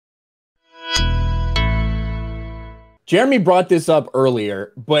Jeremy brought this up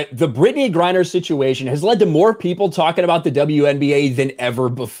earlier, but the Brittney Griner situation has led to more people talking about the WNBA than ever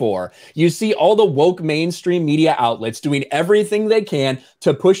before. You see all the woke mainstream media outlets doing everything they can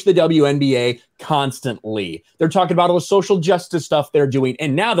to push the WNBA constantly. They're talking about all the social justice stuff they're doing.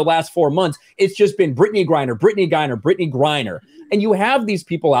 And now the last 4 months, it's just been Brittney Griner, Brittney Griner, Brittney Griner. And you have these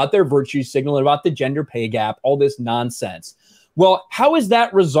people out there virtue signaling about the gender pay gap, all this nonsense. Well, how has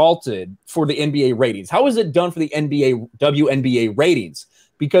that resulted for the NBA ratings? How is it done for the WNBA ratings?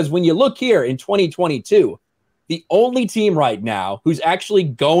 Because when you look here in 2022, the only team right now who's actually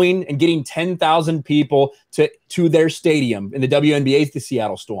going and getting 10,000 people to their stadium in the WNBA is the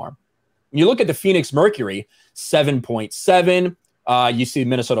Seattle Storm. When you look at the Phoenix Mercury, 7.7. You see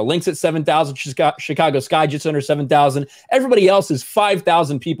Minnesota Lynx at 7,000. Chicago Sky just under 7,000. Everybody else is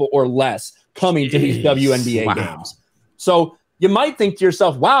 5,000 people or less coming to these WNBA games. So you might think to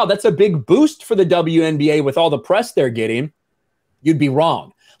yourself, wow, that's a big boost for the WNBA with all the press they're getting. You'd be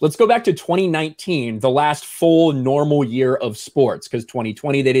wrong. Let's go back to 2019, the last full normal year of sports, because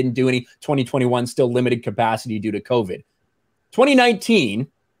 2020, they didn't do any. 2021, still limited capacity due to COVID. 2019,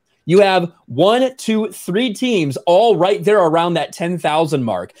 you have 1, 2, 3 teams all right there around that 10,000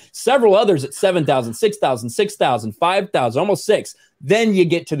 mark. Several others at 7,000, 6,000, 6,000, 5,000, almost 6. Then you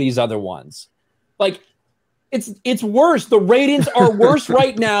get to these other ones. Like, it's worse. The ratings are worse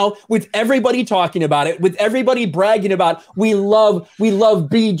right now with everybody talking about it, with everybody bragging about we love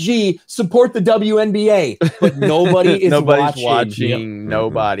BG, support the WNBA, but nobody is watching.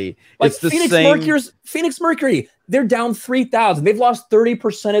 Nobody. Like it's the Phoenix Mercury, they're down 3,000. They've lost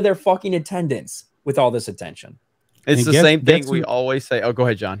 30% of their fucking attendance with all this attention. It's the same thing we always say. Oh, go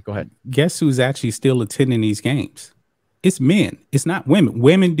ahead, John. Go ahead. Guess who's actually still attending these games? It's men. It's not women.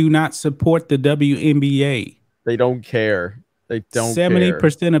 Women do not support the WNBA. They don't care. They don't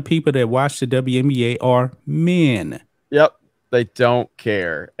 70% of people that watch the WNBA are men. Yep. They don't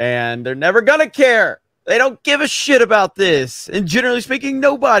care. And they're never going to care. They don't give a shit about this. And generally speaking,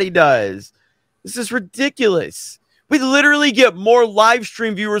 nobody does. This is ridiculous. We literally get more live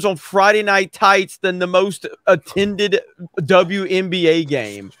stream viewers on Friday Night Tights than the most attended WNBA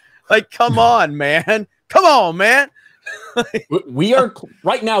game. Like, come on, man. Come on, man. We are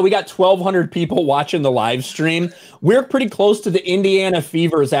right now. We got 1,200 people watching the live stream. We're pretty close to the Indiana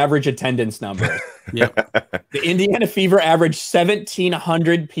Fever's average attendance number. Yeah, the Indiana Fever averaged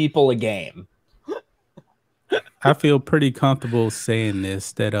 1,700 people a game. I feel pretty comfortable saying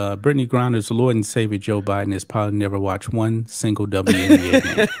this, that Brittney Griner's Lord and Savior Joe Biden has probably never watched one single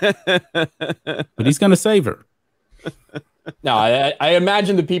WNBA game, but he's gonna save her. No, I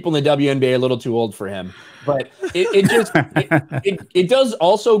imagine the people in the WNBA are a little too old for him. But it does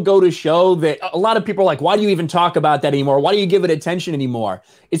also go to show that a lot of people are like, why do you even talk about that anymore? Why do you give it attention anymore?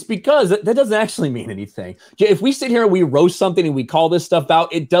 It's because that doesn't actually mean anything. If we sit here and we roast something and we call this stuff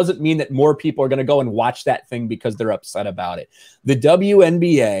out, it doesn't mean that more people are going to go and watch that thing because they're upset about it. The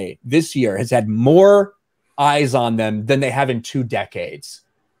WNBA this year has had more eyes on them than they have in 2 decades.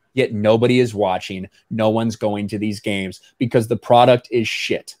 Yet nobody is watching. No one's going to these games because the product is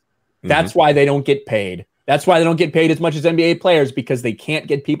shit. That's why they don't get paid. That's why they don't get paid as much as NBA players, because they can't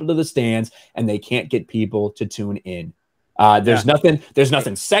get people to the stands and they can't get people to tune in. There's nothing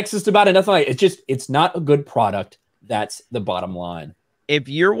sexist about it. Nothing like it. It's not a good product. That's the bottom line. If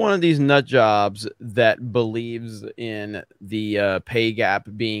you're one of these nut jobs that believes in the pay gap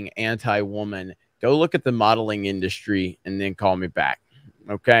being anti-woman, go look at the modeling industry and then call me back.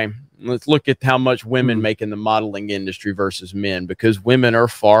 Okay, let's look at how much women make in the modeling industry versus men, because women are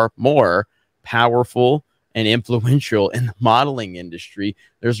far more powerful and influential in the modeling industry.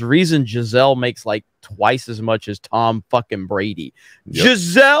 There's a reason Giselle makes like twice as much as Tom fucking Brady. Yep.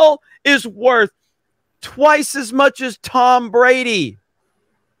 Giselle is worth twice as much as Tom Brady.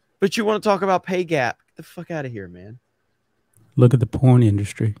 But you want to talk about pay gap? Get the fuck out of here, man. Look at the porn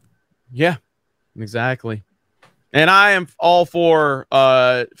industry. Yeah, exactly. And I am all for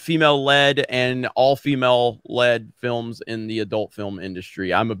female-led and all-female-led films in the adult film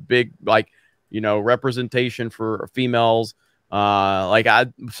industry. I'm a big, representation for females. Some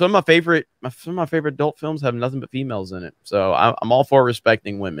of my favorite adult films have nothing but females in it. So I'm all for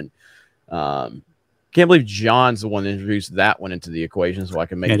respecting women. Can't believe John's the one that introduced that one into the equation, so I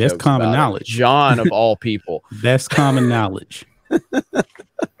can make jokes that's common about knowledge. John of all people. That's common knowledge.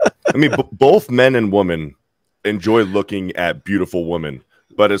 I mean, both men and women enjoy looking at beautiful women,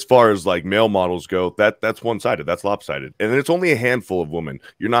 but as far as like male models go, that's one-sided, that's lopsided, and it's only a handful of women.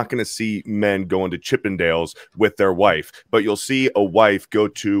 You're not going to see men going to Chippendales with their wife, but you'll see a wife go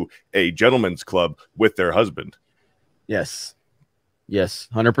to a gentleman's club with their husband. Yes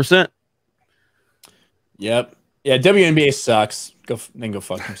 100%. Yep. Yeah, WNBA sucks. Go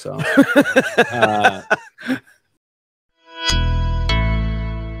fuck yourself.